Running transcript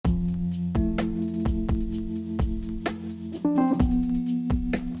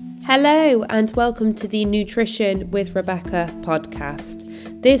Hello and welcome to the Nutrition with Rebecca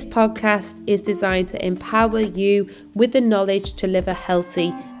podcast. This podcast is designed to empower you with the knowledge to live a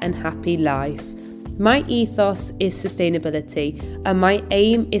healthy and happy life. My ethos is sustainability and my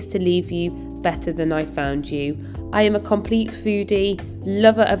aim is to leave you better than I found you. I am a complete foodie,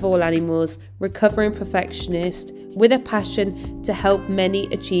 lover of all animals, recovering perfectionist with a passion to help many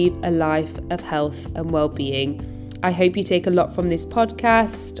achieve a life of health and well-being. I hope you take a lot from this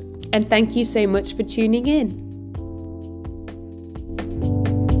podcast. And thank you so much for tuning in.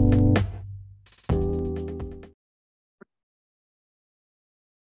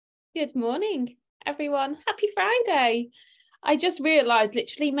 Good morning, everyone. Happy Friday. I just realised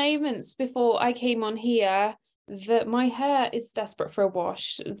literally moments before I came on here that my hair is desperate for a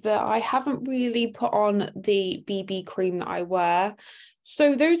wash, that I haven't really put on the BB cream that I wear.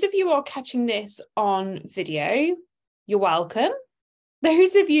 So those of you who are catching this on video, you're welcome.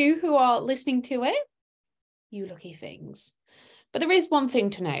 Those of you who are listening to it, you lucky things. But there is one thing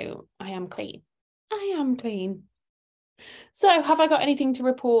to know. I am clean. I am clean. So have I got anything to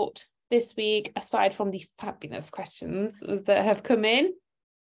report this week aside from the fabulous questions that have come in?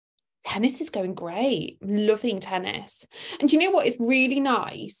 Tennis is going great. I'm loving tennis. And you know what? It's really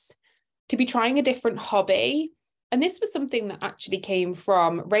nice to be trying a different hobby. And this was something that actually came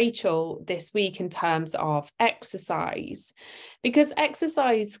from Rachel this week in terms of exercise, because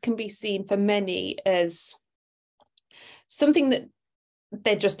exercise can be seen for many as something that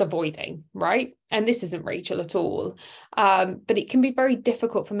they're just avoiding, right? And this isn't Rachel at all. But it can be very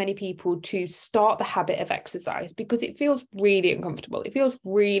difficult for many people to start the habit of exercise because it feels really uncomfortable. It feels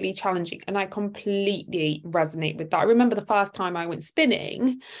really challenging. And I completely resonate with that. I remember the first time I went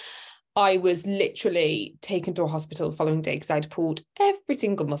spinning, I was literally taken to a hospital the following day because I'd pulled every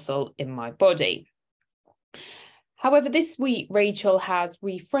single muscle in my body. However, this week, Rachel has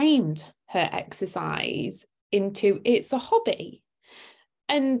reframed her exercise into it's a hobby.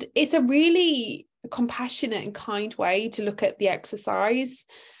 And it's a really compassionate and kind way to look at the exercise,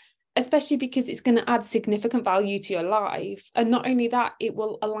 especially because it's going to add significant value to your life. And not only that, it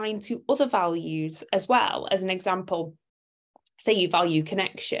will align to other values as well. As an example, say you value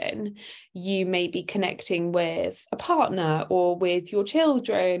connection, you may be connecting with a partner or with your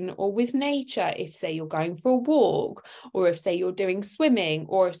children or with nature if, say, you're going for a walk, or if, say, you're doing swimming,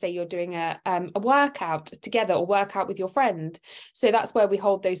 or if, say, you're doing a workout together or workout with your friend. So that's where we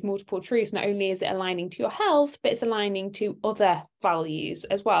hold those multiple truths. Not only is it aligning to your health, but it's aligning to other values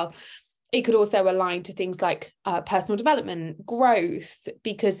as well. It could also align to things like personal development, growth,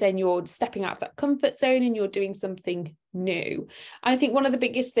 because then you're stepping out of that comfort zone and you're doing something new. And I think one of the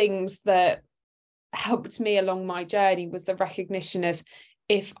biggest things that helped me along my journey was the recognition of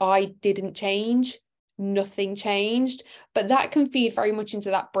if I didn't change, nothing changed. But that can feed very much into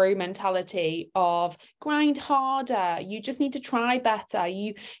that bro mentality of grind harder, you just need to try better,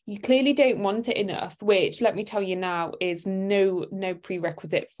 you clearly don't want it enough, which, let me tell you now, is no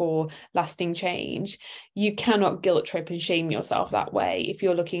prerequisite for lasting change. You cannot guilt trip and shame yourself that way if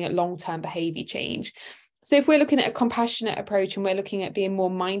you're looking at long-term behavior change. So if we're looking at a compassionate approach and we're looking at being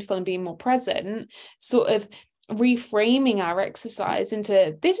more mindful and being more present, sort of reframing our exercise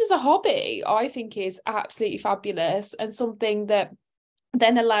into this is a hobby, I think is absolutely fabulous, and something that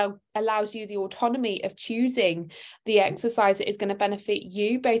then allows you the autonomy of choosing the exercise that is going to benefit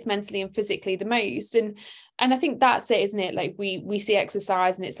you both mentally and physically the most. And I think that's it, isn't it? Like we see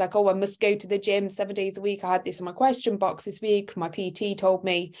exercise and it's like, oh, I must go to the gym 7 days a week. I had this in my question box this week. My PT told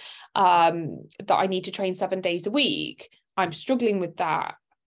me that I need to train 7 days a week. I'm struggling with that.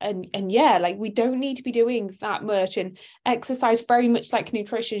 And yeah, like we don't need to be doing that much. And exercise, very much like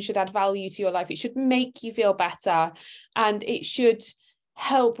nutrition, should add value to your life. It should make you feel better, and it should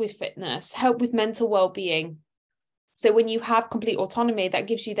help with fitness, help with mental well-being. So when you have complete autonomy, that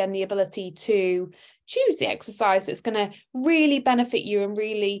gives you then the ability to choose the exercise that's going to really benefit you and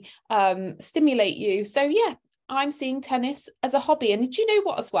really stimulate you. So yeah, I'm seeing tennis as a hobby. And do you know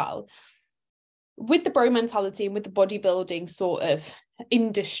what as well? With the bro mentality and with the bodybuilding sort of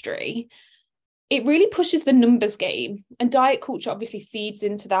industry, it really pushes the numbers game, and diet culture obviously feeds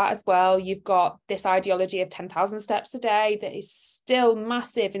into that as well. You've got this ideology of 10,000 steps a day that is still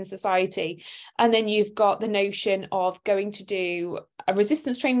massive in society. And then you've got the notion of going to do a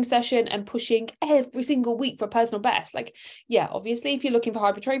resistance training session and pushing every single week for a personal best. Like, yeah, obviously, if you're looking for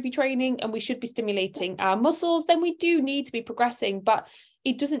hypertrophy training and we should be stimulating our muscles, then we do need to be progressing. But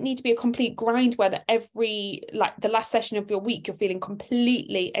it doesn't need to be a complete grind where the last session of your week, you're feeling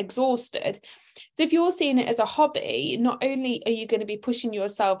completely exhausted. So if you're seeing it as a hobby, not only are you going to be pushing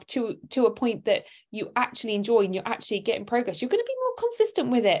yourself to a point that you actually enjoy and you're actually getting progress, you're going to be more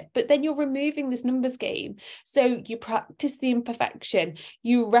consistent with it, but then you're removing this numbers game. So you practice the imperfection,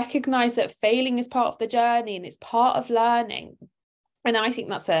 you recognize that failing is part of the journey and it's part of learning. And I think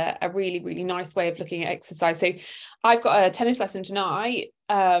that's a really, really nice way of looking at exercise. So I've got a tennis lesson tonight,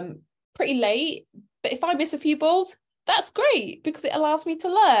 pretty late, but if I miss a few balls, that's great because it allows me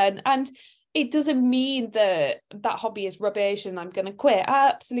to learn. And it doesn't mean that hobby is rubbish and I'm going to quit.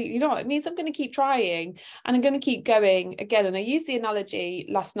 Absolutely not. It means I'm going to keep trying and I'm going to keep going again. And I used the analogy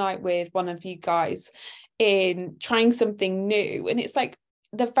last night with one of you guys in trying something new. And it's like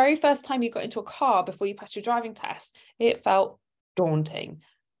the very first time you got into a car before you passed your driving test, it felt daunting,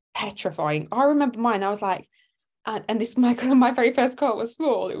 petrifying. I remember mine, I was like, and this my very first car was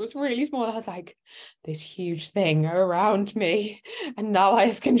small. It was really small. I was like, this huge thing around me, and now I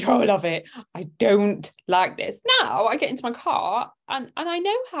have control of it. I don't like this. Now I get into my car and I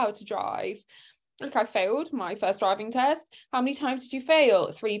know how to drive. Like, I failed my first driving test. How many times did you fail?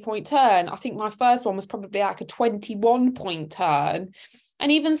 3-point turn. I think my first one was probably like a 21-point turn.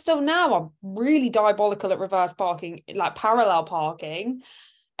 And even still now, I'm really diabolical at reverse parking, like parallel parking.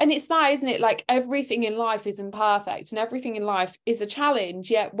 And it's that, isn't it? Like, everything in life is imperfect and everything in life is a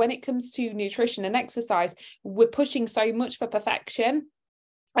challenge. Yet when it comes to nutrition and exercise, we're pushing so much for perfection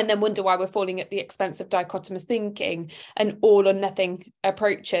and then wonder why we're falling at the expense of dichotomous thinking and all or nothing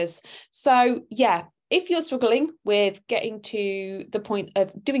approaches. So yeah, if you're struggling with getting to the point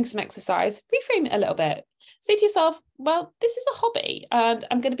of doing some exercise, reframe it a little bit. Say to yourself, well, this is a hobby and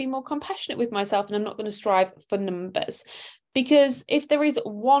I'm going to be more compassionate with myself and I'm not going to strive for numbers. Because if there is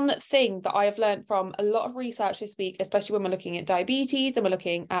one thing that I have learned from a lot of research this week, especially when we're looking at diabetes and we're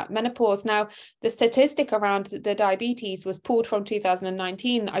looking at menopause. Now, the statistic around the diabetes was pulled from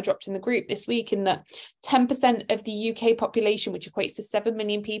 2019 that I dropped in the group this week, in that 10% of the UK population, which equates to 7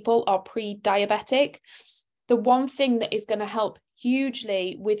 million people, are pre-diabetic. The one thing that is going to help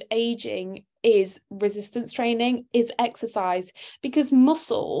hugely with aging is resistance training, is exercise, because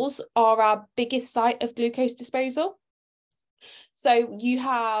muscles are our biggest site of glucose disposal. So you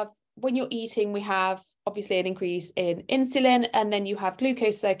have, when you're eating, we have obviously an increase in insulin, and then you have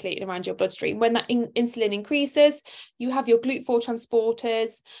glucose circulating around your bloodstream. When that insulin increases, you have your GLUT4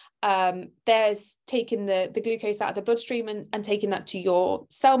 transporters. There's taking the glucose out of the bloodstream and taking that to your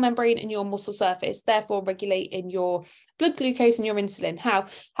cell membrane and your muscle surface, therefore regulating your blood glucose and your insulin.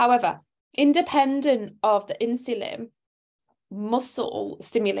 However, independent of the insulin, muscle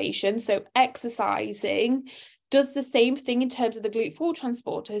stimulation, so exercising, does the same thing in terms of the GLUT4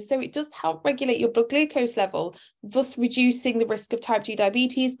 transporters. So it does help regulate your blood glucose level, thus reducing the risk of type 2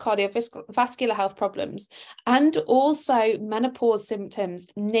 diabetes, cardiovascular health problems, and also menopause symptoms,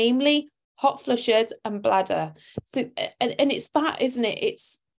 namely hot flushes and bladder. So, and it's that, isn't it?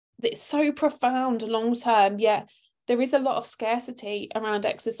 It's so profound long term, yet there is a lot of scarcity around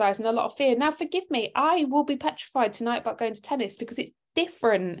exercise and a lot of fear. Now, forgive me, I will be petrified tonight about going to tennis because it's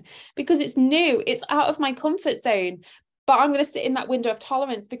different, because it's new, it's out of my comfort zone. But I'm going to sit in that window of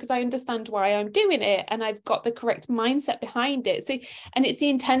tolerance because I understand why I'm doing it and I've got the correct mindset behind it. So, and it's the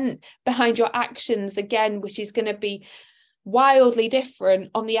intent behind your actions, again, which is going to be wildly different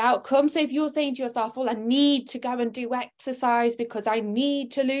on the outcome. So if you're saying to yourself, well, I need to go and do exercise because I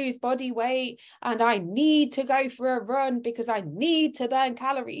need to lose body weight and I need to go for a run because I need to burn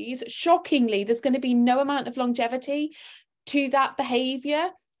calories, shockingly, there's going to be no amount of longevity to that behavior.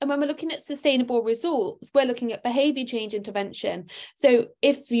 And when we're looking at sustainable results, we're looking at behavior change intervention. So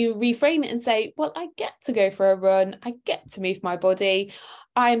if you reframe it and say, well, I get to go for a run, I get to move my body,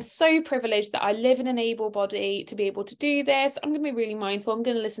 I am so privileged that I live in an able body to be able to do this. I'm going to be really mindful. I'm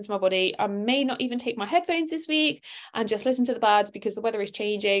going to listen to my body. I may not even take my headphones this week and just listen to the birds because the weather is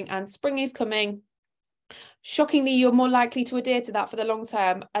changing and spring is coming. Shockingly, you're more likely to adhere to that for the long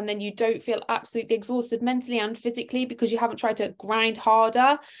term, and then you don't feel absolutely exhausted mentally and physically because you haven't tried to grind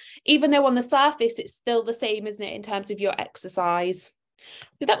harder, even though on the surface it's still the same, isn't it, in terms of your exercise.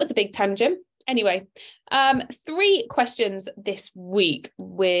 So that was a big tangent. Anyway, 3 questions this week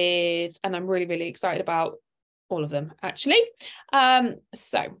with, and I'm really, really excited about all of them, actually.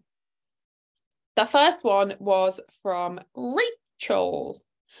 So the first one was from Rachel.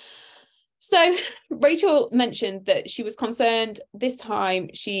 So Rachel mentioned that she was concerned this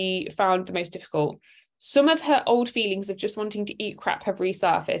time she found the most difficult. Some of her old feelings of just wanting to eat crap have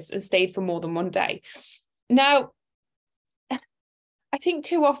resurfaced and stayed for more than one day. Now, I think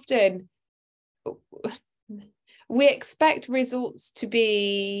too often We expect results to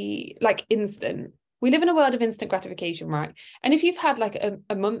be like instant. We live in a world of instant gratification, right? And if you've had like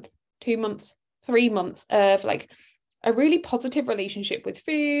a month, 2 months, 3 months of like a really positive relationship with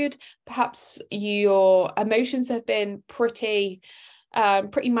food, perhaps your emotions have been pretty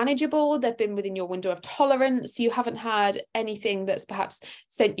manageable, they've been within your window of tolerance, you haven't had anything that's perhaps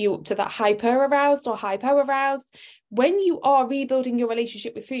sent you up to that hyper aroused or hypo aroused. When you are rebuilding your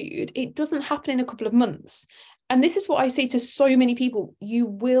relationship with food, it doesn't happen in a couple of months. And this is what I say to so many people: you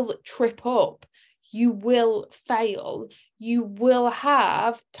will trip up, you will fail, you will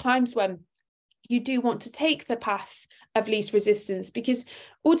have times when you do want to take the path of least resistance, because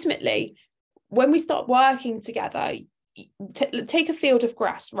ultimately, when we start working together, take a field of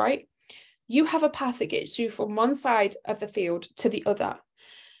grass, right? You have a path that gets you from one side of the field to the other.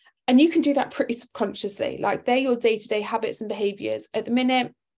 And you can do that pretty subconsciously. Like, they're your day-to-day habits and behaviors at the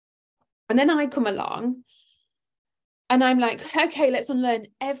minute. And then I come along and I'm like, okay, let's unlearn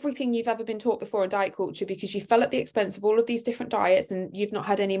everything you've ever been taught before in diet culture, because you fell at the expense of all of these different diets and you've not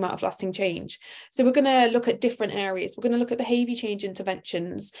had any amount of lasting change. So we're going to look at different areas. We're going to look at behavior change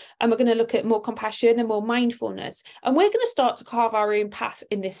interventions, and we're going to look at more compassion and more mindfulness. And we're going to start to carve our own path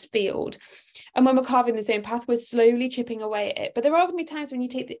in this field. And when we're carving this own path, we're slowly chipping away at it. But there are going to be times when you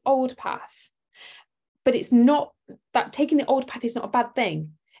take the old path, but it's not that taking the old path is not a bad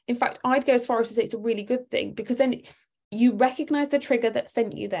thing. In fact, I'd go as far as to say it's a really good thing, because then you recognize the trigger that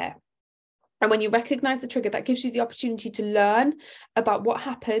sent you there. And when you recognize the trigger, that gives you the opportunity to learn about what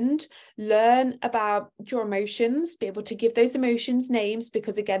happened, learn about your emotions, be able to give those emotions names,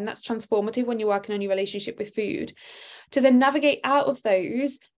 because again, that's transformative when you're working on your relationship with food, to then navigate out of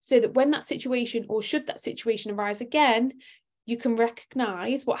those, so that when that situation, or should that situation arise again, you can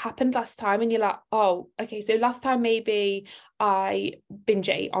recognize what happened last time, and you're like, oh, okay, so last time maybe I binge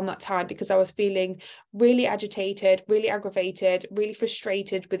ate on that time because I was feeling really agitated, really aggravated, really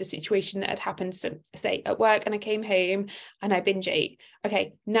frustrated with the situation that had happened, so, say at work, and I came home and I binge ate.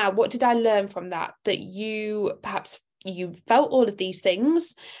 Okay, now what did I learn from that? That you felt all of these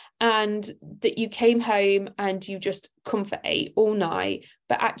things, and that you came home and you just comfort ate all night,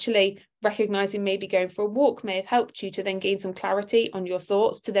 but actually recognizing maybe going for a walk may have helped you to then gain some clarity on your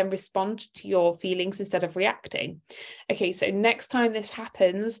thoughts, to then respond to your feelings instead of reacting. Okay, so next time this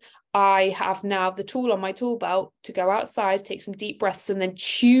happens, I have now the tool on my tool belt to go outside, take some deep breaths, and then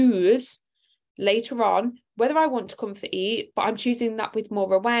choose later on whether I want to comfort eat, but I'm choosing that with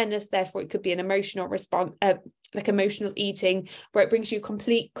more awareness. Therefore, it could be an emotional response, like emotional eating, where it brings you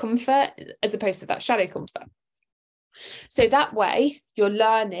complete comfort as opposed to that shadow comfort. So that way you're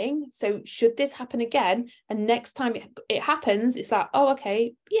learning. So should this happen again, and next time it happens, it's like, oh,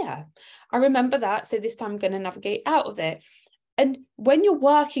 okay, yeah, I remember that. So this time I'm going to navigate out of it. And when you're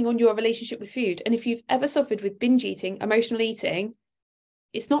working on your relationship with food, and if you've ever suffered with binge eating, emotional eating,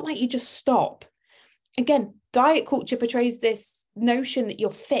 it's not like you just stop. Again, diet culture portrays this notion that you're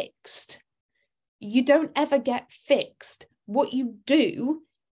fixed. You don't ever get fixed. What you do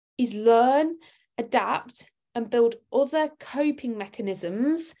is learn, adapt, and build other coping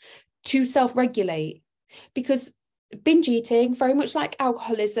mechanisms to self-regulate. Because binge eating, very much like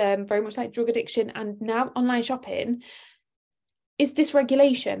alcoholism, very much like drug addiction, and now online shopping, is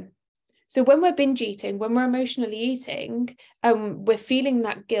dysregulation. So when we're binge eating, when we're emotionally eating, we're feeling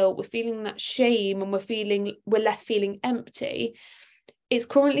that guilt, we're feeling that shame, and we're left feeling empty. It's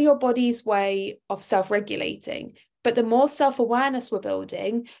currently your body's way of self-regulating. But the more self-awareness we're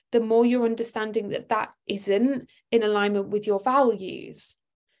building, the more you're understanding that that isn't in alignment with your values.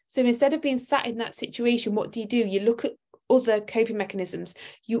 So instead of being sat in that situation, what do? You look at other coping mechanisms.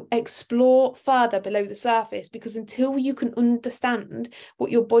 You explore further below the surface, because until you can understand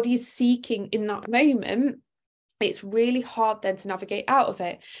what your body is seeking in that moment, it's really hard then to navigate out of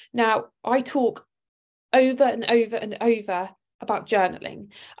it. Now, I talk over and over and over about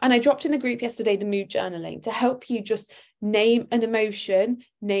journaling, and I dropped in the group yesterday the mood journaling to help you just name an emotion,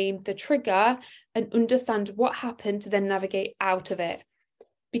 name the trigger, and understand what happened to then navigate out of it.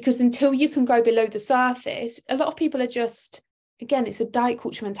 Because until you can go below the surface, a lot of people are just, again, it's a diet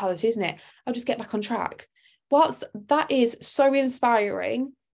culture mentality, isn't it? I'll just get back on track. Whilst that is so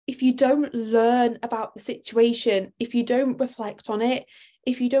inspiring, if you don't learn about the situation, if you don't reflect on it,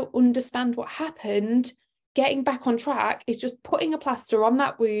 if you don't understand what happened, getting back on track is just putting a plaster on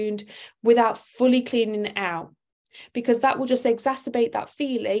that wound without fully cleaning it out, because that will just exacerbate that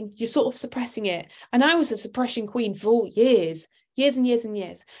feeling. You're sort of suppressing it. And I was a suppression queen for years and years and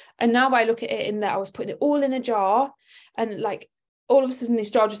years. And now I look at it in that I was putting it all in a jar, and like all of a sudden this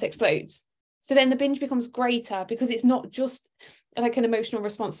jar just explodes. So then the binge becomes greater because it's not just like an emotional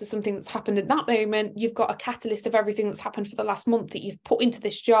response to something that's happened at that moment. You've got a catalyst of everything that's happened for the last month that you've put into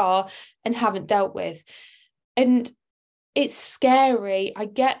this jar and haven't dealt with. And it's scary. I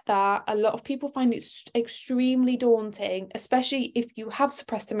get that. A lot of people find it extremely daunting, especially if you have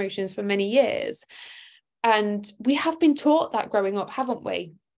suppressed emotions for many years. And we have been taught that growing up, haven't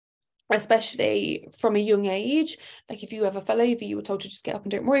we? Especially from a young age. Like if you ever fell over, you were told to just get up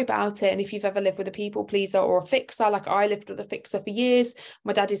and don't worry about it. And if you've ever lived with a people pleaser or a fixer, like I lived with a fixer for years,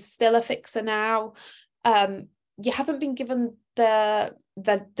 my dad is still a fixer now. You haven't been given the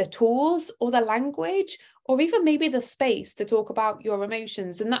tools or the language or even maybe the space to talk about your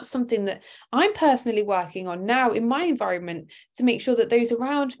emotions. And that's something that I'm personally working on now in my environment, to make sure that those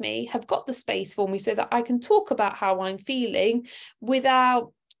around me have got the space for me so that I can talk about how I'm feeling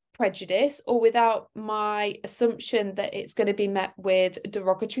without prejudice or without my assumption that it's going to be met with a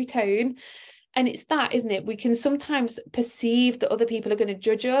derogatory tone. And it's that, isn't it? We can sometimes perceive that other people are going to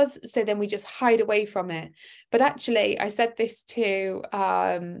judge us, so then we just hide away from it. But actually, I said this to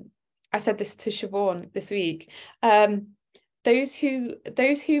Siobhan this week. Those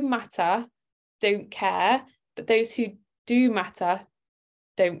who matter don't care, but those who do matter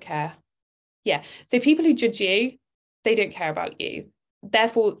don't care. Yeah. So people who judge you, they don't care about you.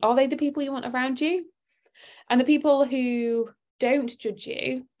 Therefore, are they the people you want around you? And the people who don't judge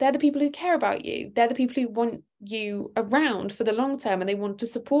you, they're the people who care about you. They're the people who want you around for the long term and they want to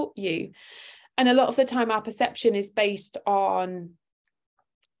support you. And a lot of the time our perception is based on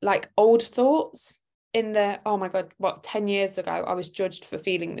like old thoughts in the, oh my God, 10 years ago, I was judged for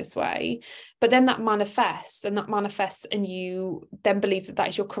feeling this way. But then that manifests and you then believe that that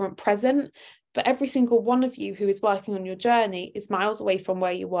is your current present. But every single one of you who is working on your journey is miles away from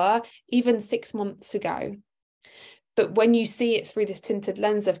where you were, even 6 months ago. But when you see it through this tinted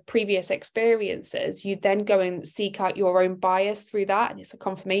lens of previous experiences, you then go and seek out your own bias through that. And it's a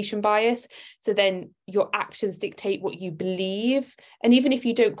confirmation bias. So then your actions dictate what you believe. And even if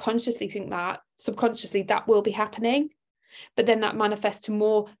you don't consciously think that, subconsciously, that will be happening. But then that manifests to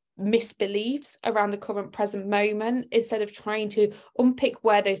more misbeliefs around the current present moment, instead of trying to unpick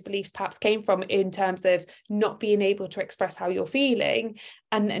where those beliefs perhaps came from in terms of not being able to express how you're feeling,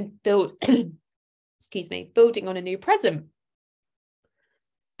 and then building on a new present.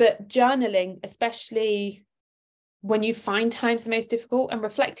 But journaling, especially when you find times the most difficult, and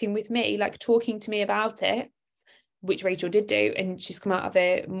reflecting with me, like talking to me about it, which Rachel did do, and she's come out of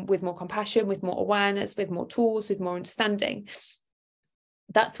it with more compassion, with more awareness, with more tools, with more understanding.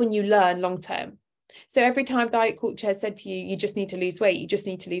 That's when you learn long term. So every time diet culture has said to you, you just need to lose weight,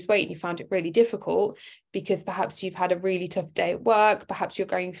 and you found it really difficult because perhaps you've had a really tough day at work, perhaps you're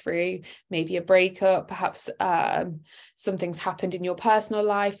going through maybe a breakup, perhaps something's happened in your personal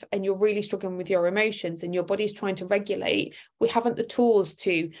life and you're really struggling with your emotions and your body's trying to regulate. We haven't the tools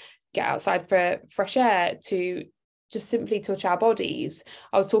to get outside for fresh air, to just simply touch our bodies.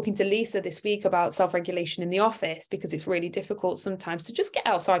 I was talking to Lisa this week about self-regulation in the office because it's really difficult sometimes to just get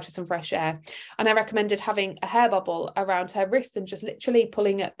outside for some fresh air. And I recommended having a hair bubble around her wrist and just literally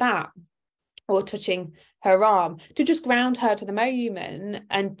pulling at that, or touching her arm, to just ground her to the moment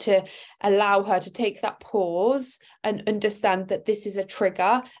and to allow her to take that pause and understand that this is a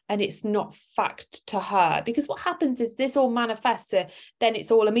trigger and it's not fact to her. Because what happens is this all manifests to, then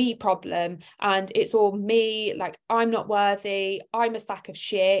it's all a me problem and it's all me, like I'm not worthy, I'm a sack of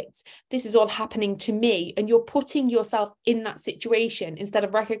shit, this is all happening to me. And you're putting yourself in that situation instead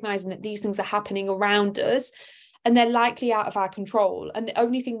of recognizing that these things are happening around us. And they're likely out of our control. And the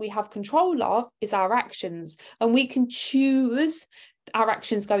only thing we have control of is our actions. And we can choose our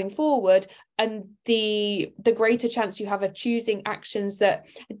actions going forward. And the greater chance you have of choosing actions that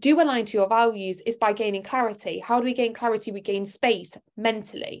do align to your values is by gaining clarity. How do we gain clarity? We gain space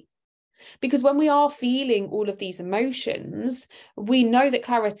mentally. Because when we are feeling all of these emotions, we know that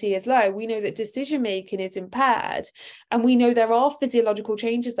clarity is low. We know that decision making is impaired. And we know there are physiological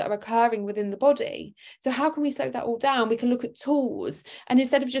changes that are occurring within the body. So how can we slow that all down? We can look at tools. And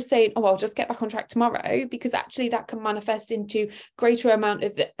instead of just saying, oh, I'll just get back on track tomorrow, because actually that can manifest into greater amount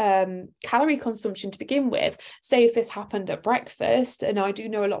of calorie consumption to begin with. Say if this happened at breakfast, and I do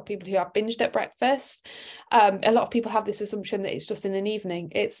know a lot of people who have binged at breakfast. A lot of people have this assumption that it's just in an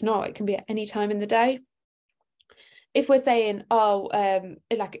evening. It's not. It can be at any time in the day. If we're saying,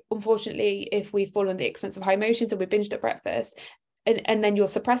 like unfortunately, if we fall under the expense of high emotions and we're binged at breakfast, and then you're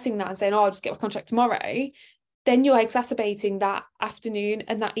suppressing that and saying, oh, I'll just get a contract tomorrow, then you're exacerbating that afternoon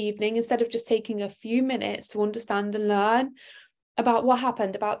and that evening instead of just taking a few minutes to understand and learn about what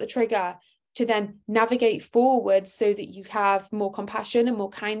happened, about the trigger, to then navigate forward so that you have more compassion and more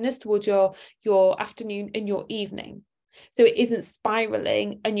kindness towards your afternoon and your evening. So it isn't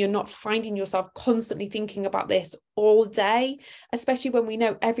spiraling and you're not finding yourself constantly thinking about this all day, especially when we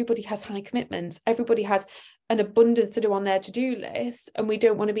know everybody has high commitments. Everybody has an abundance to do on their to-do list, and we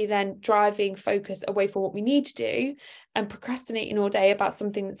don't want to be then driving focus away from what we need to do and procrastinating all day about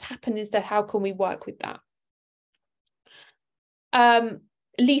something that's happened. Instead, how can we work with that?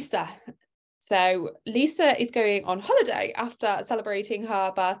 Lisa. So Lisa is going on holiday after celebrating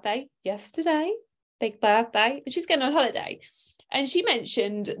her birthday yesterday. Big birthday. She's going on holiday. And she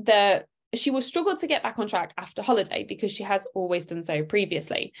mentioned that she will struggle to get back on track after holiday because she has always done so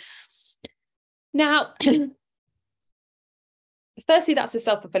previously. Now, firstly, that's a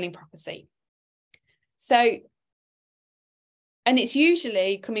self-fulfilling prophecy. So, and it's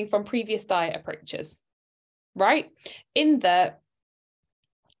usually coming from previous diet approaches, right? In that,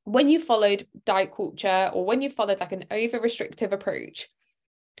 when you followed diet culture or when you followed like an over-restrictive approach,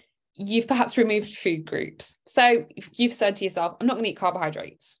 you've perhaps removed food groups. So if you've said to yourself, I'm not going to eat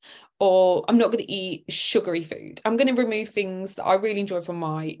carbohydrates, or I'm not going to eat sugary food. I'm going to remove things that I really enjoy from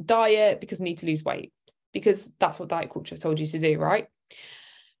my diet because I need to lose weight, because that's what diet culture has told you to do, right?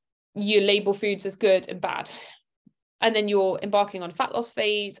 You label foods as good and bad. And then you're embarking on a fat loss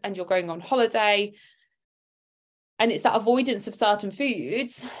phase and you're going on holiday. And it's that avoidance of certain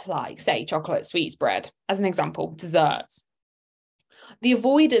foods, like say chocolate, sweets, bread, as an example, desserts. The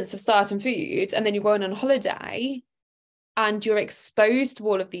avoidance of certain foods, and then you're going on holiday and you're exposed to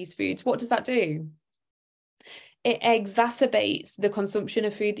all of these foods. What does that do? It exacerbates the consumption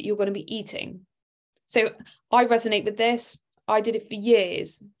of food that you're going to be eating. So I resonate with this. I did it for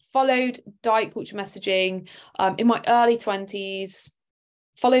years, followed diet culture messaging in my early 20s,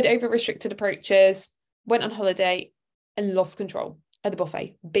 followed over-restricted approaches, went on holiday and lost control at the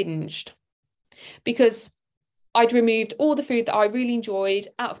buffet, binged. Because I'd removed all the food that I really enjoyed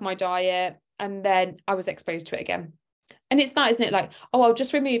out of my diet, and then I was exposed to it again. And it's that, isn't it? Like, oh, I'll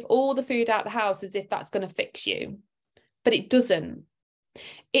just remove all the food out of the house as if that's going to fix you. But it doesn't.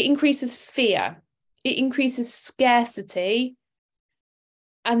 It increases fear. It increases scarcity.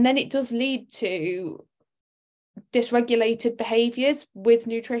 And then it does lead to dysregulated behaviors with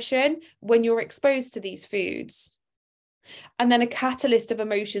nutrition when you're exposed to these foods. And then a catalyst of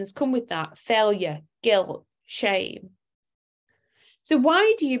emotions come with that: failure, guilt, shame. So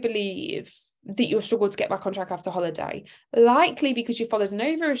why do you believe that you'll struggle to get back on track after holiday? Likely because you followed an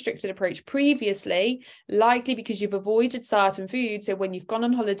over-restricted approach previously, likely because you've avoided certain foods. So when you've gone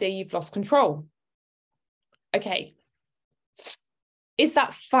on holiday, you've lost control. Okay. Is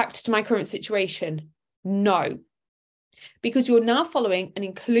that fact to my current situation? No. Because you're now following an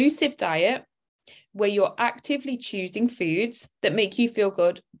inclusive diet where you're actively choosing foods that make you feel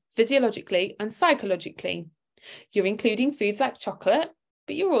good physiologically and psychologically. You're including foods like chocolate,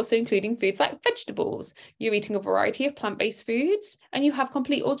 but you're also including foods like vegetables. You're eating a variety of plant-based foods, and you have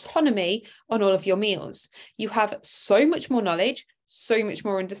complete autonomy on all of your meals. You have so much more knowledge, so much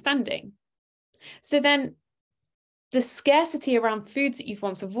more understanding. So then the scarcity around foods that you've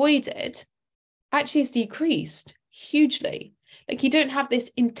once avoided actually has decreased hugely. Like, you don't have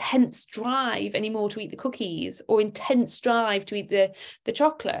this intense drive anymore to eat the cookies or intense drive to eat the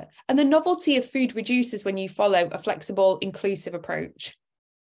chocolate. And the novelty of food reduces when you follow a flexible, inclusive approach.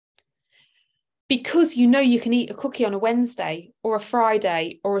 Because you know you can eat a cookie on a Wednesday or a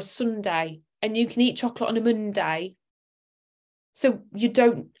Friday or a Sunday, and you can eat chocolate on a Monday. So you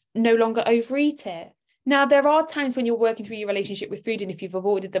don't no longer overeat it. Now, there are times when you're working through your relationship with food, and if you've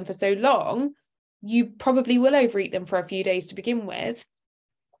avoided them for so long, you probably will overeat them for a few days to begin with.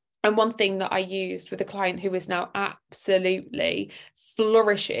 And one thing that I used with a client who is now absolutely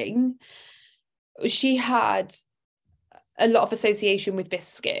flourishing, she had a lot of association with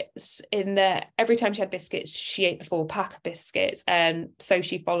biscuits, in that every time she had biscuits, she ate the full pack of biscuits. And so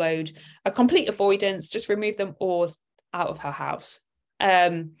she followed a complete avoidance, just removed them all out of her house.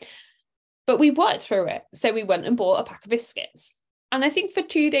 But we worked through it. So we went and bought a pack of biscuits. And I think for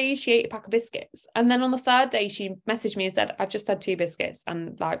 2 days she ate a pack of biscuits. And then on the third day, she messaged me and said, I've just had 2 biscuits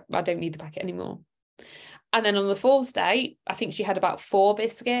and like, I don't need the packet anymore. And then on the 4th day, I think she had about 4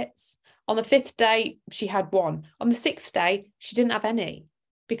 biscuits. On the 5th day, she had 1. On the 6th day, she didn't have any,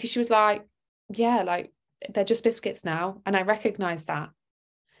 because she was like, yeah, like, they're just biscuits now. And I recognize that.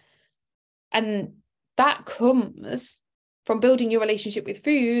 And that comes from building your relationship with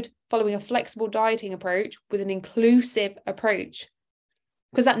food, following a flexible dieting approach with an inclusive approach.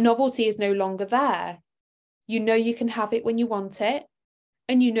 Because that novelty is no longer there. You know you can have it when you want it,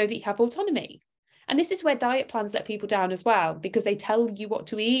 and you know that you have autonomy. And this is where diet plans let people down as well, because they tell you what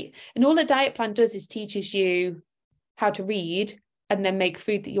to eat. And all a diet plan does is teaches you how to read and then make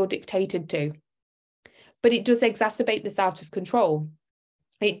food that you're dictated to. But it does exacerbate this out of control.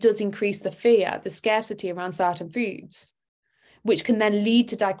 It does increase the fear, the scarcity around certain foods, which can then lead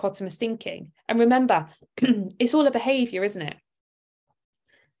to dichotomous thinking. And remember, it's all a behavior, isn't it?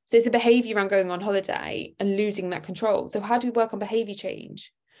 So it's a behavior around going on holiday and losing that control. So how do we work on behavior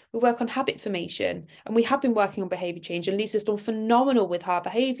change? We work on habit formation, and we have been working on behavior change, and Lisa's done phenomenal with her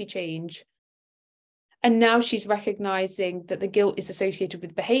behavior change. And now she's recognizing that the guilt is associated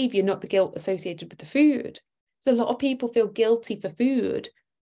with behavior, not the guilt associated with the food. So a lot of people feel guilty for food,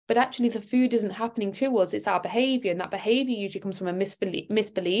 but actually the food isn't happening to us, it's our behavior. And that behavior usually comes from a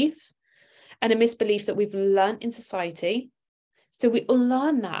misbelief and a misbelief that we've learned in society. So we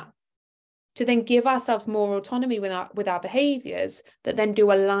unlearn that to then give ourselves more autonomy with our behaviors that then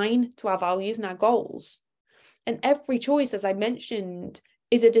do align to our values and our goals. And every choice, as I mentioned,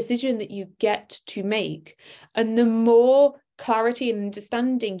 is a decision that you get to make. And the more clarity and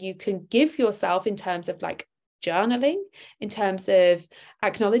understanding you can give yourself in terms of like journaling, in terms of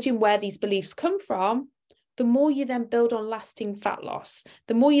acknowledging where these beliefs come from, the more you then build on lasting fat loss,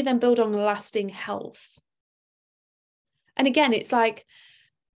 the more you then build on lasting health. And again, it's like,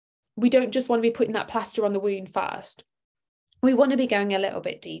 we don't just want to be putting that plaster on the wound first. We want to be going a little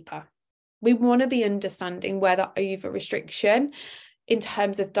bit deeper. We want to be understanding where that over restriction in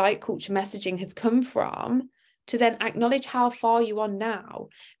terms of diet culture messaging has come from, to then acknowledge how far you are now.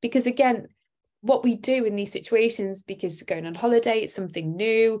 Because again, what we do in these situations, because going on holiday, it's something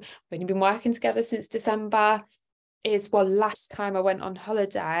new, when you've been working together since December, is, well, last time I went on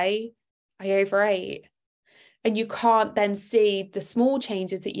holiday, I overate. And you can't then see the small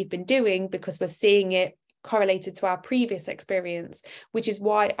changes that you've been doing because we're seeing it correlated to our previous experience, which is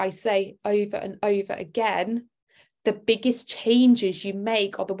why I say over and over again, the biggest changes you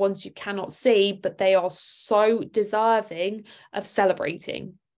make are the ones you cannot see, but they are so deserving of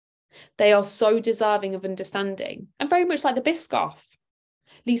celebrating. They are so deserving of understanding. And very much like the Biscoff.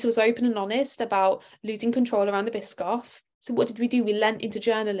 Lisa was open and honest about losing control around the Biscoff. So what did we do? We leant into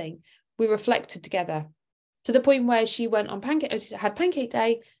journaling. We reflected together to the point where she went on had pancake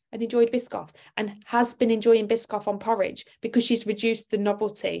day and enjoyed Biscoff, and has been enjoying Biscoff on porridge because she's reduced the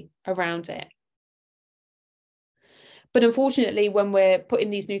novelty around it. But unfortunately, when we're put in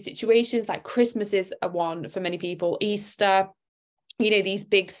these new situations, like Christmas is a one for many people, Easter, these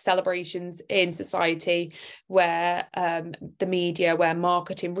big celebrations in society where the media, where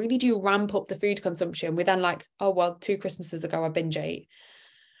marketing really do ramp up the food consumption. We're then like, oh, well, 2 Christmases ago, I binge ate.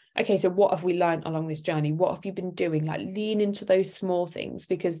 Okay, so what have we learned along this journey? What have you been doing? Like, lean into those small things,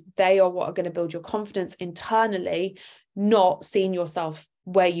 because they are what are going to build your confidence internally, not seeing yourself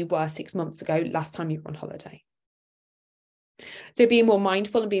where you were 6 months ago, last time you were on holiday. So being more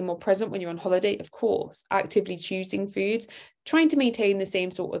mindful and being more present when you're on holiday, of course, actively choosing foods, trying to maintain the same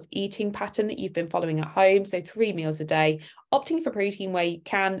sort of eating pattern that you've been following at home. So 3 meals a day, opting for protein where you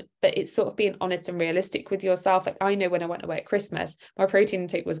can, but it's sort of being honest and realistic with yourself. Like, I know when I went away at Christmas, my protein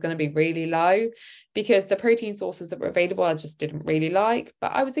intake was going to be really low because the protein sources that were available, I just didn't really like,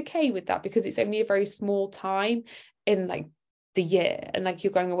 but I was okay with that because it's only a very small time in like the year. And like,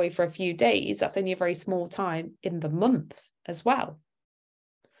 you're going away for a few days, that's only a very small time in the month as well.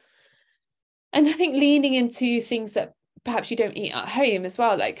 And I think leaning into things that perhaps you don't eat at home as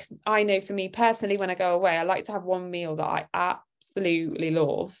well. Like, I know for me personally, when I go away, I like to have one meal that I absolutely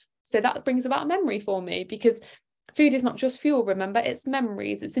love. So that brings about a memory for me, because food is not just fuel, remember, it's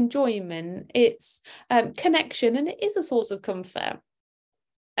memories, it's enjoyment, it's connection, and it is a source of comfort.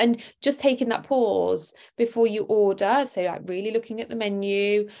 And just taking that pause before you order, so like really looking at the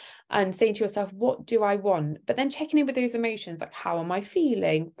menu and saying to yourself, what do I want? But then checking in with those emotions, like, how am I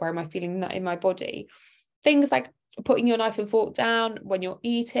feeling? Where am I feeling that in my body? Things like putting your knife and fork down when you're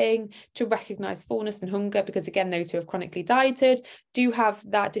eating to recognize fullness and hunger, because again, those who have chronically dieted do have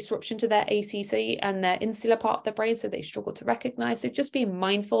that disruption to their ACC and their insular part of the brain, so they struggle to recognize. So just being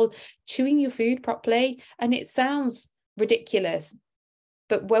mindful, chewing your food properly. And it sounds ridiculous,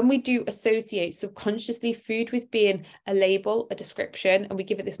 but when we do associate subconsciously food with being a label, a description, and we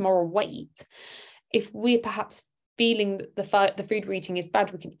give it this moral weight, if we're perhaps feeling that the food we're eating is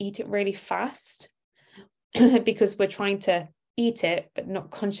bad, we can eat it really fast because we're trying to eat it, but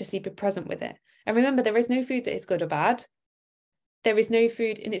not consciously be present with it. And remember, there is no food that is good or bad. There is no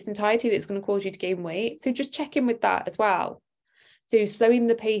food in its entirety that's going to cause you to gain weight. So just check in with that as well. So slowing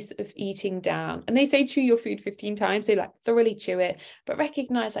the pace of eating down. And they say chew your food 15 times. So like thoroughly chew it, but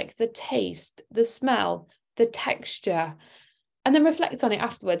recognize like the taste, the smell, the texture, And then reflect on it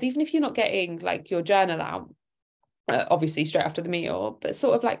afterwards, even if you're not getting like your journal out, obviously straight after the meal, but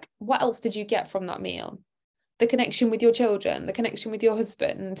sort of like, what else did you get from that meal? The connection with your children, the connection with your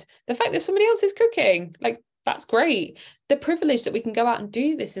husband, the fact that somebody else is cooking, like, that's great. The privilege that we can go out and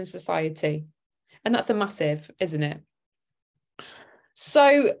do this in society. And that's a massive, isn't it?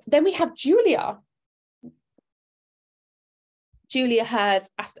 So then we have Julia. Julia has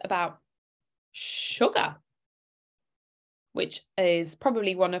asked about sugar, which is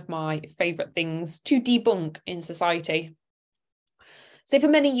probably one of my favourite things to debunk in society. So for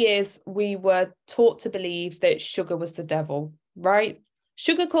many years, we were taught to believe that sugar was the devil, right?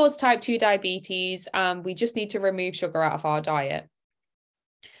 Sugar caused type 2 diabetes, and we just need to remove sugar out of our diet.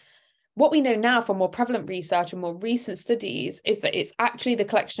 What we know now from more prevalent research and more recent studies is that it's actually the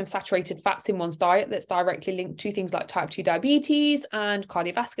collection of saturated fats in one's diet that's directly linked to things like type 2 diabetes and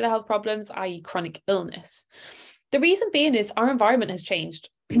cardiovascular health problems, i.e. chronic illness. The reason being is our environment has changed.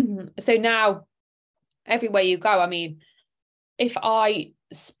 So now, everywhere you go, I mean, if I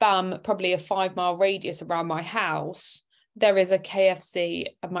spam probably a 5-mile radius around my house, there is a KFC,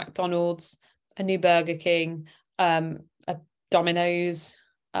 a McDonald's, a new Burger King, a Domino's,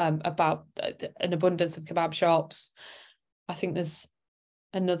 about an abundance of kebab shops. I think there's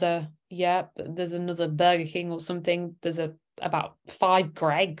another Burger King or something. There's about 5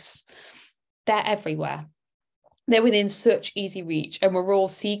 Greggs. They're everywhere. They're within such easy reach, and we're all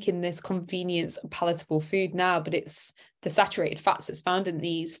seeking this convenience and palatable food now, but it's the saturated fats that's found in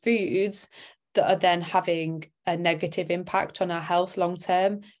these foods that are then having a negative impact on our health long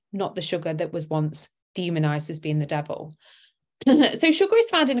term, not the sugar that was once demonized as being the devil. So sugar is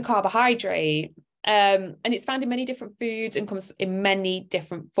found in a carbohydrate, and it's found in many different foods and comes in many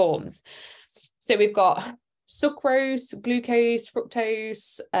different forms. So we've got sucrose, glucose,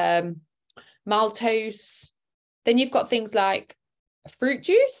 fructose, maltose. Then you've got things like fruit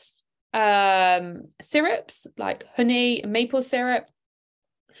juice, syrups like honey and maple syrup.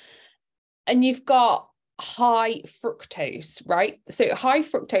 And you've got high fructose, right? So high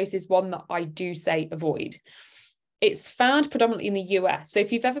fructose is one that I do say avoid. It's found predominantly in the US. So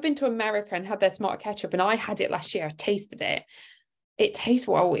if you've ever been to America and had their tomato ketchup, and I had it last year, I tasted it. It tastes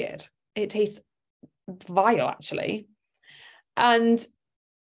well weird. It tastes vile, actually. And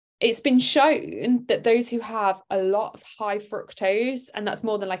it's been shown that those who have a lot of high fructose, and that's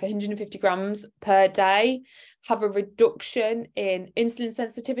more than like 150 grams per day, have a reduction in insulin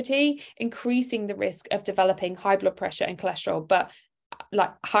sensitivity, increasing the risk of developing high blood pressure and cholesterol. But like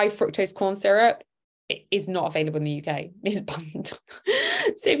high fructose corn syrup, it is not available in the UK. It's banned.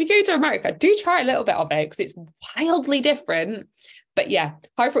 So if you go to America, do try a little bit of it because it's wildly different. But yeah,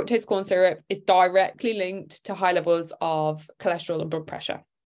 high fructose corn syrup is directly linked to high levels of cholesterol and blood pressure.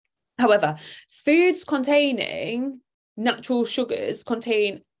 However, foods containing natural sugars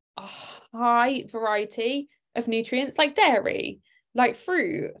contain a high variety of nutrients, like dairy, like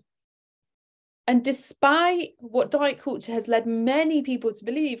fruit. And despite what diet culture has led many people to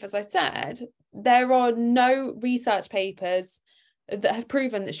believe, as I said, there are no research papers that have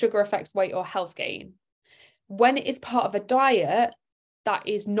proven that sugar affects weight or health gain. When it is part of a diet that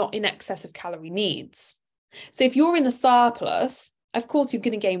is not in excess of calorie needs. So if you're in a surplus, of course, you're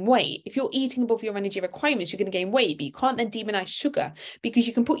going to gain weight. If you're eating above your energy requirements, you're going to gain weight, but you can't then demonize sugar because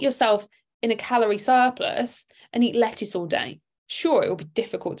you can put yourself in a calorie surplus and eat lettuce all day. Sure, it will be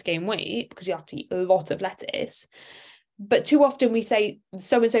difficult to gain weight because you have to eat a lot of lettuce. But too often we say,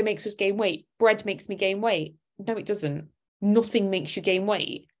 so-and-so makes us gain weight. Bread makes me gain weight. No, it doesn't. Nothing makes you gain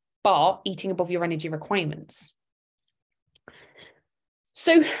weight, but eating above your energy requirements.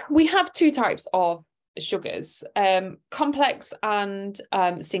 So we have 2 types of sugars, complex and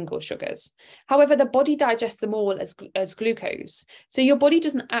single sugars. However, the body digests them all as glucose. So your body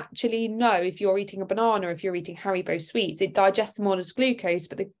doesn't actually know if you're eating a banana or if you're eating Haribo sweets. It digests them all as glucose,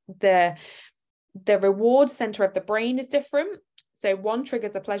 but the reward center of the brain is different. So one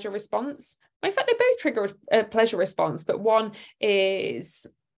triggers a pleasure response. In fact, they both trigger a pleasure response, but one is,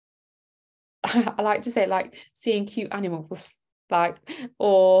 I like to say, like seeing cute animals.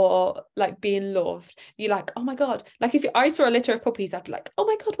 Or being loved. You're like, oh my God. Like if I saw a litter of puppies, I'd be like, oh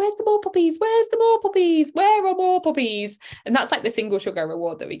my God, where's the more puppies? Where's the more puppies? Where are more puppies? And that's like the single sugar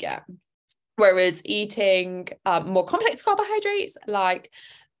reward that we get. Whereas eating more complex carbohydrates, like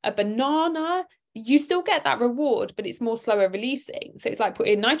a banana, you still get that reward, but it's more slower releasing. So it's like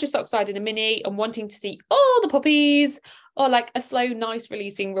putting nitrous oxide in a mini and wanting to see all the puppies, or like a slow, nice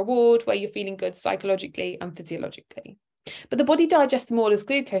releasing reward where you're feeling good psychologically and physiologically. But the body digests them all as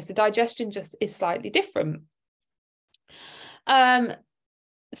glucose. The digestion just is slightly different.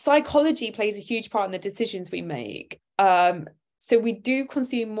 Psychology plays a huge part in the decisions we make. So we do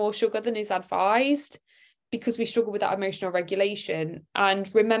consume more sugar than is advised because we struggle with that emotional regulation. And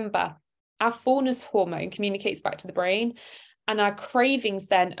remember, our fullness hormone communicates back to the brain, and our cravings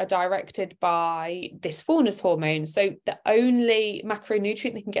then are directed by this fullness hormone. So the only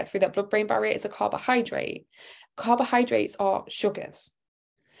macronutrient that can get through that blood-brain barrier is a carbohydrate. Carbohydrates are sugars.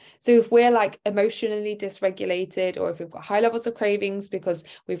 So if we're like emotionally dysregulated, or if we've got high levels of cravings because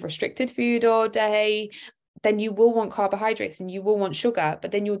we've restricted food all day, then you will want carbohydrates and you will want sugar,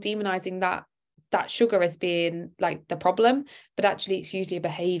 but then you're demonizing that sugar as being like the problem, but actually it's usually a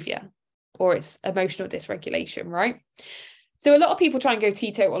behavior or it's emotional dysregulation, right? So a lot of people try and go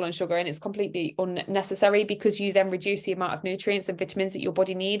teetotal on sugar, and it's completely unnecessary because you then reduce the amount of nutrients and vitamins that your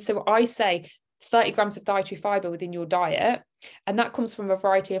body needs. So I say 30 grams of dietary fiber within your diet, and that comes from a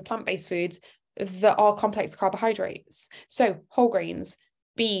variety of plant-based foods that are complex carbohydrates. So whole grains,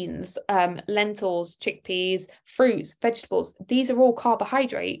 beans, lentils, chickpeas, fruits, vegetables, these are all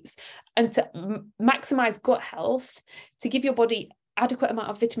carbohydrates. And to maximize gut health, to give your body adequate amount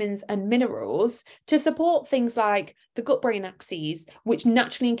of vitamins and minerals to support things like the gut-brain axis, which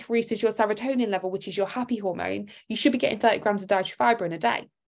naturally increases your serotonin level, which is your happy hormone, you should be getting 30 grams of dietary fiber in a day.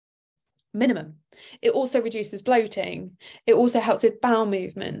 Minimum. It also reduces bloating. It also helps with bowel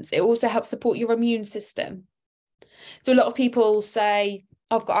movements. It also helps support your immune system. So a lot of people say,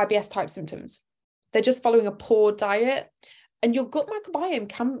 oh, I've got IBS type symptoms. They're just following a poor diet. And your gut microbiome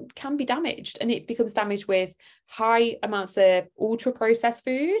can be damaged, and it becomes damaged with high amounts of ultra processed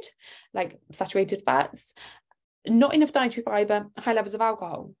food, like saturated fats, not enough dietary fiber, high levels of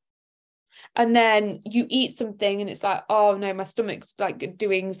alcohol. And then you eat something and it's like, oh no, my stomach's like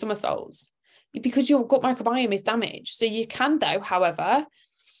doing somersaults because your gut microbiome is damaged. So you can, though, however,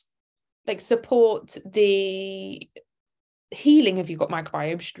 like support the healing of your gut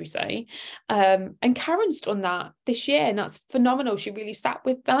microbiome, should we say. And Karen's done that this year, and that's phenomenal. She really sat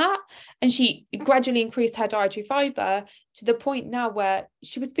with that, and she gradually increased her dietary fiber to the point now where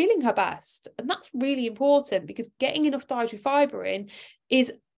she was feeling her best. And that's really important because getting enough dietary fiber in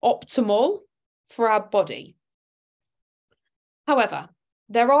is optimal for our body. However,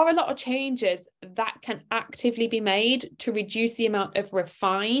 there are a lot of changes that can actively be made to reduce the amount of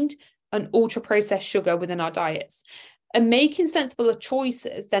refined and ultra processed sugar within our diets. And making sensible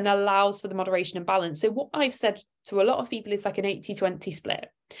choices then allows for the moderation and balance. So what I've said to a lot of people is like an 80-20 split.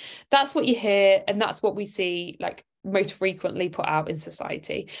 That's what you hear, and that's what we see like most frequently put out in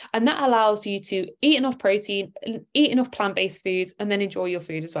society. And that allows you to eat enough protein, eat enough plant-based foods, and then enjoy your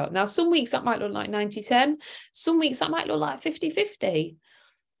food as well. Now, some weeks that might look like 90-10, some weeks that might look like 50-50.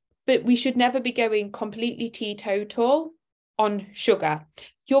 But we should never be going completely teetotal on sugar.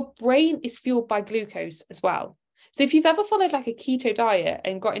 Your brain is fueled by glucose as well. So if you've ever followed like a keto diet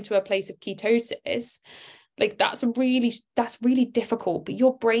and got into a place of ketosis, like that's really difficult, but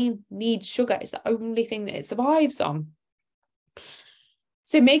your brain needs sugar. It's the only thing that it survives on.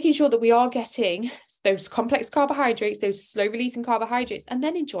 So making sure that we are getting those complex carbohydrates, those slow releasing carbohydrates, and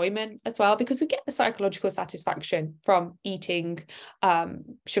then enjoyment as well, because we get the psychological satisfaction from eating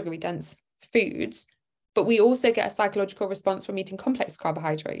sugary dense foods, but we also get a psychological response from eating complex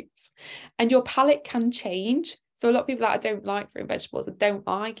carbohydrates. And your palate can change. So a lot of people are like, I don't like fruit and vegetables, I don't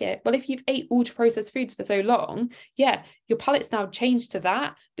like it. Well, if you've ate ultra processed foods for so long, yeah, your palate's now changed to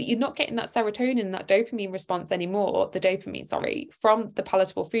that, but you're not getting that serotonin, that dopamine response anymore, from the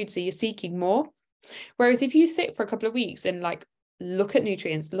palatable food. So you're seeking more. Whereas if you sit for a couple of weeks and like look at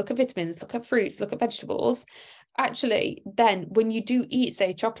nutrients, look at vitamins, look at fruits, look at vegetables, actually then when you do eat,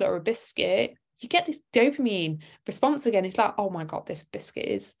 say, chocolate or a biscuit, you get this dopamine response again. It's like, oh my God, this biscuit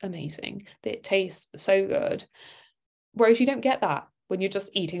is amazing. It tastes so good. Whereas you don't get that when you're just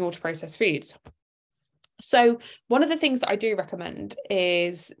eating ultra processed foods. So one of the things that I do recommend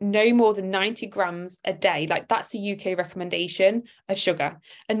is no more than 90 grams a day. Like that's the UK recommendation of sugar,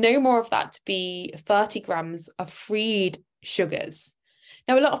 and no more of that to be 30 grams of freed sugars.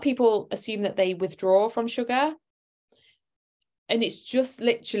 Now, a lot of people assume that they withdraw from sugar, and it's just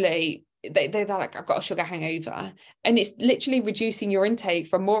literally they're like, I've got a sugar hangover, and it's literally reducing your intake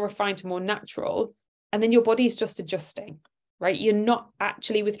from more refined to more natural, and then your body is just adjusting, right? You're not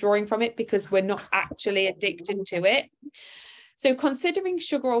actually withdrawing from it because we're not actually addicted to it. So considering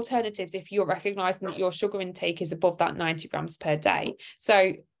sugar alternatives, if you're recognizing that your sugar intake is above that 90 grams per day.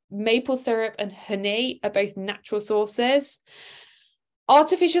 So maple syrup and honey are both natural sources.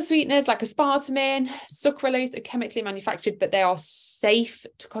 Artificial sweeteners like aspartame, sucralose are chemically manufactured, but they are safe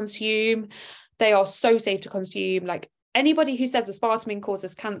to consume. They are so safe to consume. Like anybody who says aspartame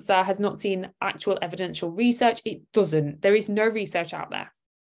causes cancer has not seen actual evidential research. It doesn't. There is no research out there.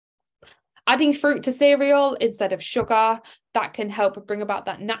 Adding fruit to cereal instead of sugar, that can help bring about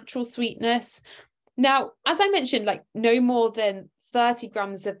that natural sweetness. Now, as I mentioned, like no more than 30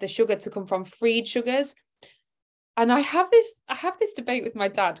 grams of the sugar to come from freed sugars. And I have this debate with my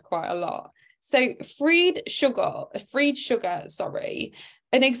dad quite a lot. So freed sugar,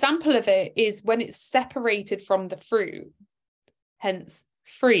 an example of it is when it's separated from the fruit, hence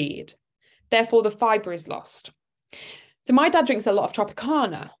freed. Therefore, the fiber is lost. So my dad drinks a lot of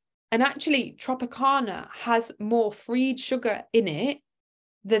Tropicana, and actually Tropicana has more freed sugar in it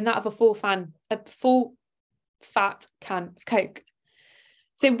than that of a full fat can of Coke.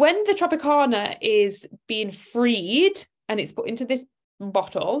 So when the Tropicana is being freed and it's put into this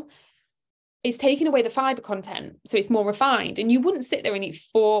bottle, it's taking away the fiber content, so it's more refined. And you wouldn't sit there and eat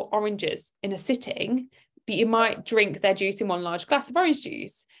 4 oranges in a sitting, but you might drink their juice in one large glass of orange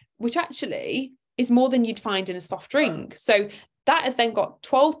juice, which actually is more than you'd find in a soft drink. So that has then got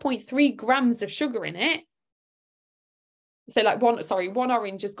 12.3 grams of sugar in it. So like one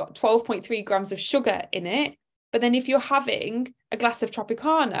orange has got 12.3 grams of sugar in it. But then if you're having a glass of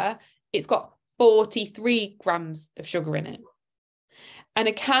Tropicana, it's got 43 grams of sugar in it. And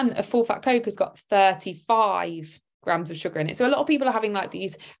a can of full fat Coke has got 35 grams of sugar in it. So a lot of people are having like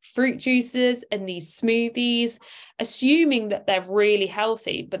these fruit juices and these smoothies, assuming that they're really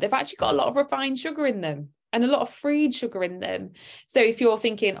healthy, but they've actually got a lot of refined sugar in them and a lot of freed sugar in them. So if you're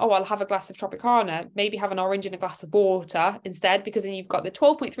thinking, oh, I'll have a glass of Tropicana, maybe have an orange in a glass of water instead, because then you've got the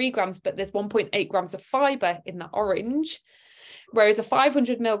 12.3 grams, but there's 1.8 grams of fiber in that orange. Whereas a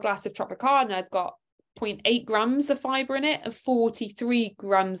 500 ml glass of Tropicana has got 0.8 grams of fiber in it and 43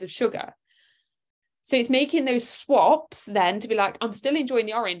 grams of sugar. So it's making those swaps then to be like, I'm still enjoying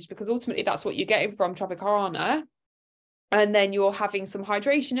the orange because ultimately that's what you're getting from Tropicana. And then you're having some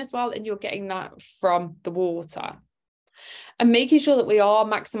hydration as well, and you're getting that from the water. And making sure that we are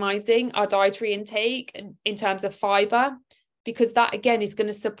maximizing our dietary intake in terms of fiber, because that again is going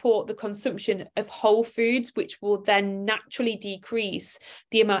to support the consumption of whole foods, which will then naturally decrease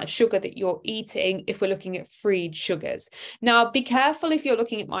the amount of sugar that you're eating if we're looking at freed sugars. Now, be careful if you're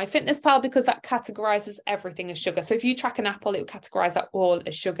looking at MyFitnessPal, because that categorizes everything as sugar. So if you track an apple, it will categorize that all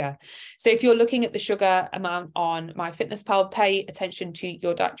as sugar. So if you're looking at the sugar amount on MyFitnessPal, pay attention to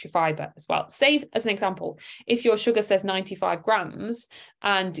your dietary fiber as well. Say, as an example, if your sugar says 95 grams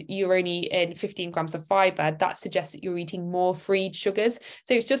and you're only in 15 grams of fiber, that suggests that you're eating more freed sugars.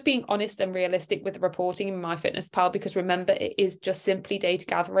 So it's just being honest and realistic with the reporting in MyFitnessPal, because remember, it is just simply data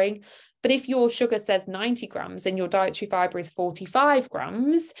gathering. But if your sugar says 90 grams and your dietary fiber is 45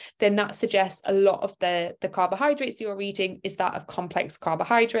 grams, then that suggests a lot of the carbohydrates you're eating is that of complex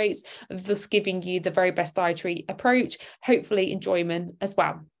carbohydrates, thus giving you the very best dietary approach, hopefully enjoyment as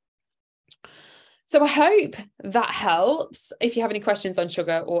well. So I hope that helps. If you have any questions on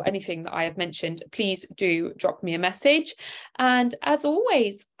sugar or anything that I have mentioned, please do drop me a message. And as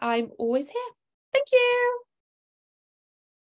always, I'm always here. Thank you.